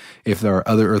 right? If there are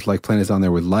other Earth-like planets on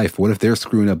there with life, what if they're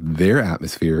screwing up their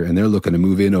atmosphere and they're looking to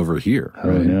move in over here? Oh,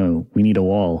 right? No. We need a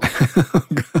wall.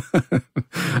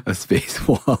 A space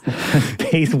wall. A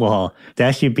space wall.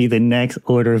 That should be the next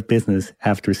order of business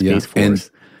after Space Force.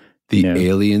 And the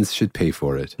aliens should pay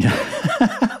for it.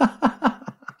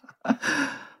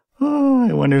 Oh,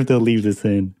 I wonder if they'll leave this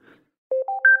in.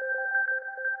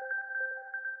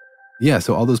 Yeah,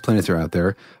 so all those planets are out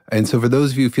there. And so for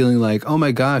those of you feeling like, oh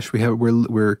my gosh,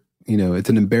 we're it's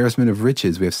an embarrassment of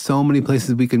riches. We have so many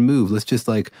places we can move. Let's just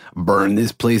burn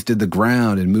this place to the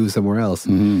ground and move somewhere else.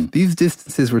 Mm-hmm. These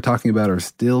distances we're talking about are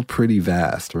still pretty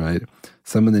vast, right?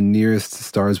 Some of the nearest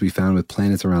stars we found with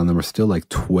planets around them are still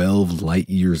 12 light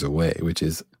years away, which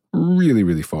is really,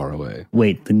 really far away.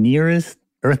 Wait, the nearest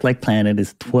Earth-like planet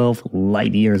is 12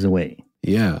 light years away.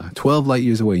 Yeah, 12 light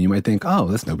years away. You might think, oh,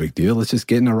 that's no big deal. Let's just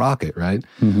get in a rocket, right?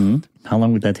 Mm-hmm. How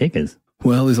long would that take us?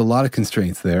 Well, there's a lot of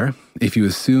constraints there. If you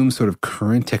assume sort of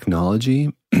current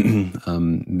technology,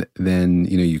 then,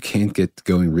 you can't get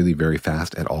going really very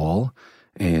fast at all.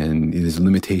 And there's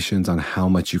limitations on how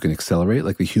much you can accelerate.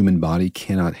 Like the human body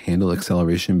cannot handle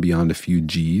acceleration beyond a few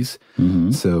Gs. Mm-hmm.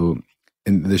 So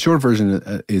and the short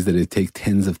version is that it takes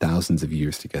tens of thousands of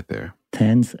years to get there.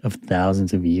 Tens of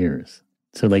thousands of years.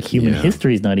 So human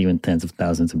history is not even tens of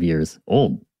thousands of years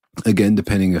old. Again,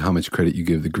 depending on how much credit you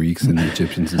give the Greeks and the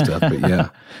Egyptians and stuff. But yeah,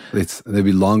 they'd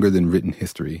be longer than written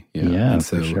history. Yeah, and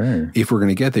so for sure. If we're going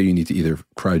to get there, you need to either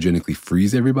cryogenically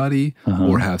freeze everybody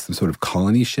or have some sort of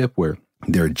colony ship where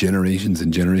there are generations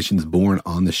and generations born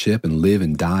on the ship and live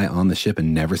and die on the ship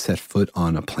and never set foot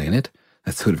on a planet.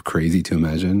 That's sort of crazy to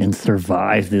imagine. And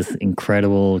survive this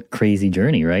incredible, crazy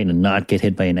journey, right? And not get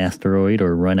hit by an asteroid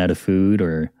or run out of food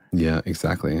or... Yeah,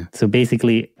 exactly. So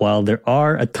basically, while there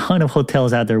are a ton of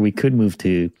hotels out there we could move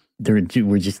to,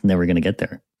 we're just never going to get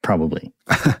there, probably.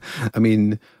 I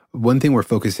mean, one thing we're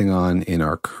focusing on in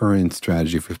our current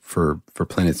strategy for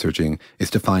planet searching is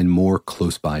to find more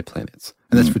close-by planets.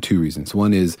 And that's for 2 reasons.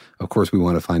 One is, of course, we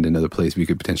want to find another place we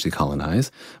could potentially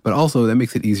colonize, but also that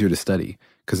makes it easier to study.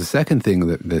 Because the second thing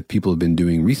that people have been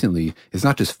doing recently is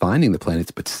not just finding the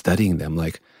planets, but studying them,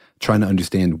 trying to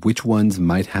understand which ones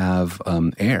might have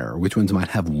air, which ones might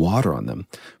have water on them.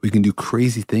 We can do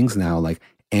crazy things now, like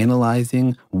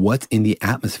analyzing what's in the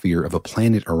atmosphere of a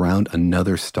planet around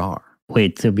another star.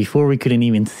 Wait, so before we couldn't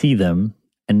even see them,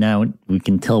 and now we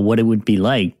can tell what it would be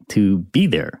like to be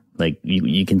there.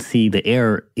 You can see the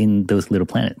air in those little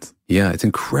planets. Yeah, it's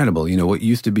incredible. What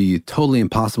used to be totally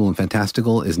impossible and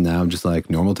fantastical is now just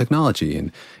normal technology.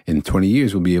 And in 20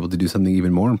 years, we'll be able to do something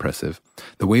even more impressive.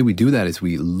 The way we do that is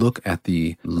we look at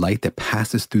the light that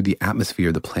passes through the atmosphere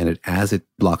of the planet as it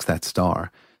blocks that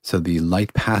star. So the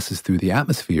light passes through the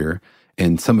atmosphere,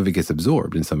 and some of it gets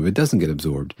absorbed and some of it doesn't get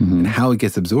absorbed. Mm-hmm. And how it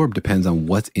gets absorbed depends on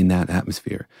what's in that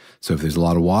atmosphere. So if there's a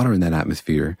lot of water in that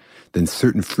atmosphere, then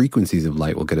certain frequencies of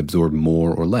light will get absorbed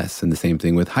more or less. And the same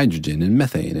thing with hydrogen and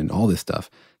methane and all this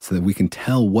stuff, so that we can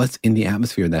tell what's in the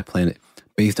atmosphere of that planet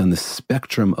based on the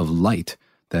spectrum of light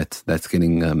that's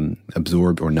getting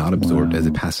absorbed or not absorbed as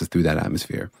it passes through that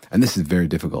atmosphere. And this is very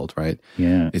difficult, right?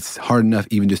 Yeah. It's hard enough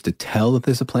even just to tell that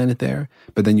there's a planet there,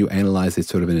 but then you analyze it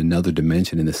sort of in another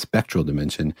dimension, in the spectral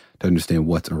dimension, to understand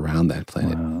what's around that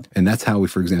planet. Wow. And that's how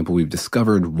for example, we've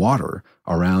discovered water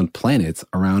around planets,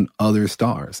 around other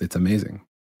stars. It's amazing.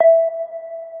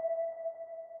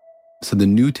 So the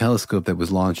new telescope that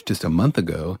was launched just a month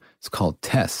ago is called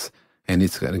TESS. And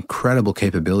it's got incredible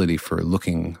capability for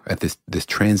looking at this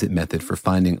transit method for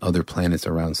finding other planets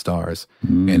around stars.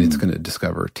 And it's going to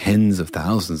discover tens of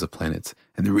thousands of planets.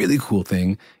 And the really cool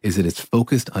thing is that it's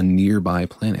focused on nearby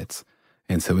planets.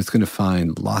 And so it's going to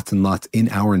find lots and lots in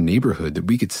our neighborhood that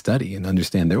we could study and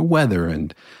understand their weather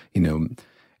and,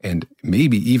 and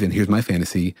maybe even, here's my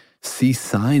fantasy, see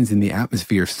signs in the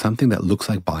atmosphere, something that looks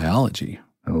like biology.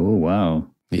 Oh, wow.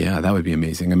 Yeah, that would be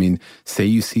amazing. I mean, say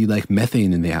you see like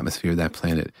methane in the atmosphere of that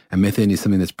planet, and methane is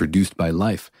something that's produced by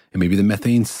life, and maybe the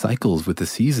methane cycles with the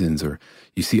seasons, or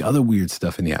you see other weird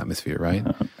stuff in the atmosphere, right?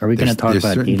 Are we going to talk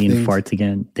about alien farts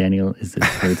again, Daniel? Is this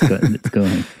where it's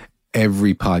going?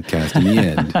 Every podcast in the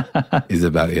end is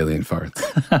about alien farts.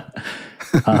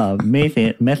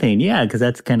 Methane, yeah, because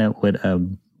that's kind of what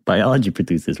biology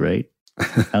produces, right?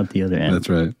 Out the other end. That's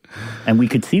right. And we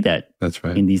could see that. That's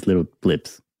right. In these little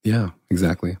blips. Yeah,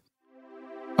 exactly.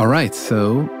 All right,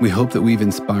 so we hope that we've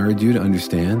inspired you to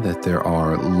understand that there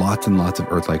are lots and lots of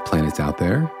Earth-like planets out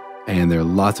there, and there are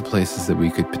lots of places that we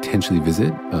could potentially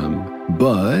visit.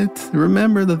 But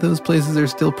remember that those places are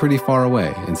still pretty far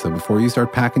away. And so before you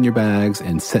start packing your bags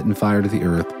and setting fire to the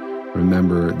Earth,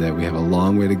 remember that we have a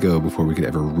long way to go before we could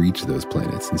ever reach those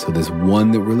planets. And so this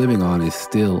one that we're living on is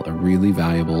still a really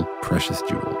valuable, precious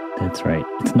jewel. That's right.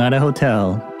 It's not a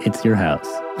hotel, it's your house.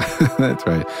 That's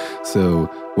right. So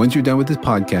once you're done with this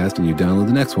podcast and you download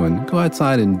the next one, go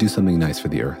outside and do something nice for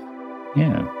the Earth.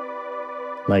 Yeah.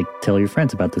 Like tell your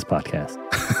friends about this podcast.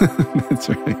 That's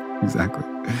right. Exactly.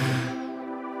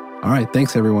 All right.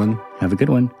 Thanks, everyone. Have a good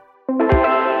one.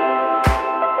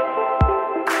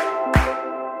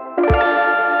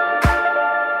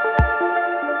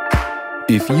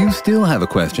 If you still have a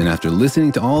question after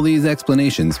listening to all these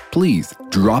explanations, please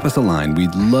drop us a line.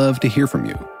 We'd love to hear from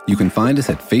you. You can find us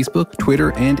at Facebook,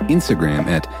 Twitter, and Instagram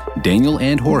at Daniel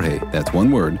and Jorge, that's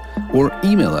one word, or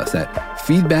email us at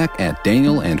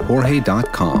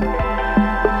feedback@danielandjorge.com.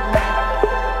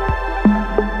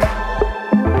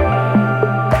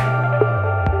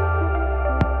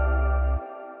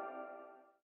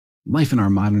 Life in our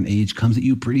modern age comes at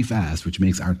you pretty fast, which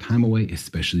makes our time away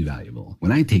especially valuable.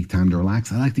 When I take time to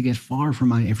relax, I like to get far from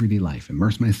my everyday life,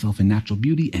 immerse myself in natural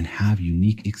beauty, and have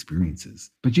unique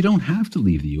experiences. But you don't have to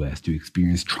leave the U.S. to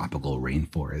experience tropical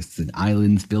rainforests and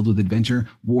islands filled with adventure,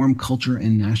 warm culture,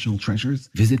 and national treasures.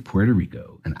 Visit Puerto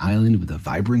Rico, an island with a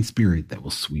vibrant spirit that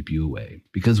will sweep you away.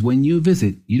 Because when you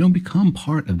visit, you don't become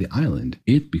part of the island,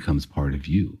 it becomes part of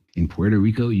you. In Puerto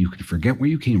Rico, you can forget where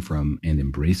you came from and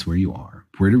embrace where you are.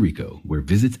 Puerto Rico, where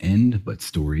visits end, but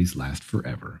stories last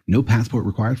forever. No passport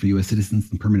required for U.S. citizens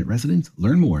and permanent residents.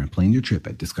 Learn more and plan your trip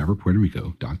at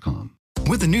discoverpuertorico.com.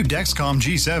 With the new Dexcom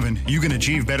G7, you can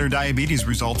achieve better diabetes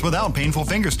results without painful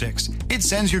finger sticks. It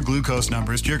sends your glucose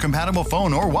numbers to your compatible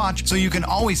phone or watch so you can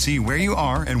always see where you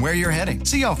are and where you're heading.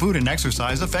 See how food and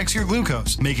exercise affects your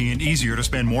glucose, making it easier to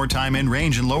spend more time in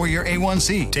range and lower your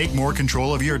A1C. Take more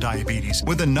control of your diabetes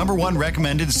with the #1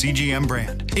 recommended CGM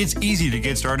brand. It's easy to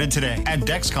get started today at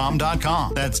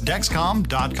Dexcom.com. That's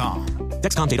Dexcom.com.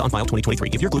 Dexcom data on file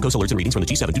 2023. If your glucose alerts and readings from the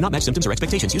G7 do not match symptoms or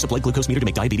expectations, use a blood glucose meter to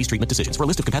make diabetes treatment decisions. For a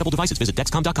list of compatible devices, visit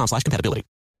Dexcom.com/compatibility.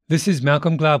 This is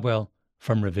Malcolm Gladwell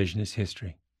from Revisionist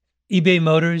History. eBay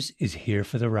Motors is here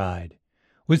for the ride.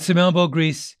 With some elbow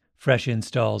grease, fresh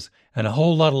installs, and a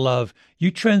whole lot of love,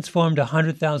 you transformed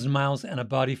 100,000 miles and a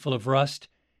body full of rust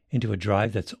into a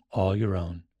drive that's all your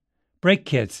own. Brake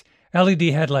kits,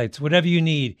 LED headlights, whatever you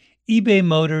need, eBay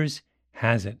Motors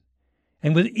has it.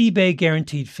 And with eBay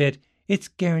Guaranteed Fit, it's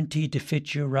guaranteed to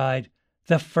fit your ride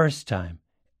the first time,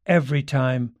 every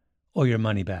time, or your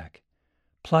money back.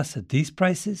 Plus, at these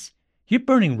prices, you're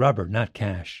burning rubber, not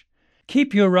cash.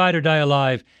 Keep your ride or die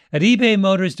alive at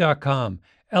ebaymotors.com.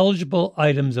 Eligible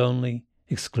items only.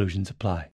 Exclusions apply.